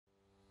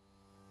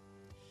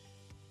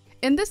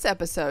In this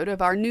episode of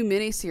our new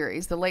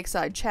mini-series, The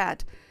Lakeside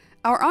Chat,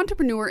 our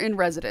entrepreneur in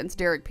residence,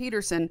 Derek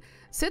Pedersen,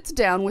 sits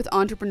down with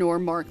entrepreneur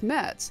Mark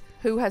Metz,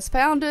 who has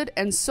founded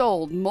and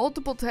sold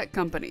multiple tech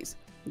companies.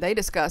 They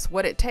discuss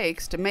what it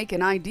takes to make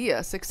an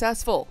idea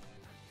successful.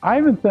 I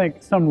even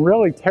think some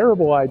really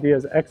terrible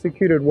ideas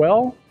executed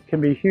well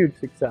can be huge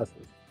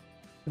successes.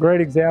 A great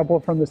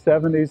example from the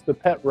 70s, the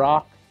pet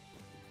rock.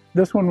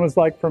 This one was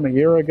like from a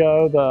year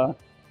ago,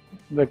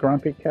 the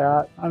grumpy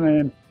cat. I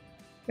mean,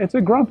 it's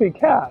a grumpy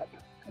cat.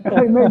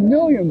 They made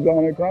millions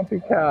on a grumpy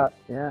cat.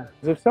 Yeah.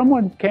 If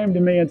someone came to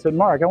me and said,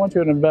 Mark, I want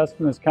you to invest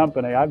in this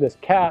company. I have this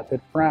cat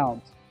that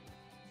frowns.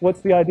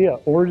 What's the idea?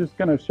 Well, we're just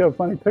going to show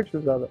funny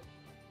pictures of it.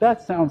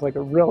 That sounds like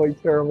a really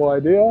terrible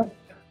idea.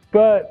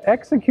 But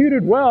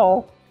executed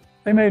well,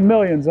 they made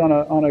millions on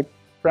a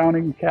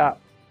frowning cat.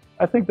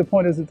 I think the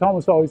point is it's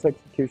almost always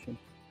execution.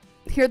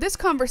 Hear this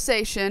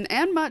conversation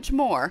and much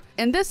more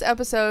in this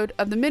episode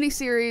of the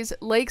mini-series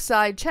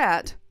Lakeside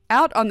Chat,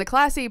 out on the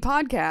Class E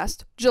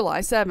podcast, July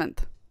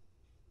 7th.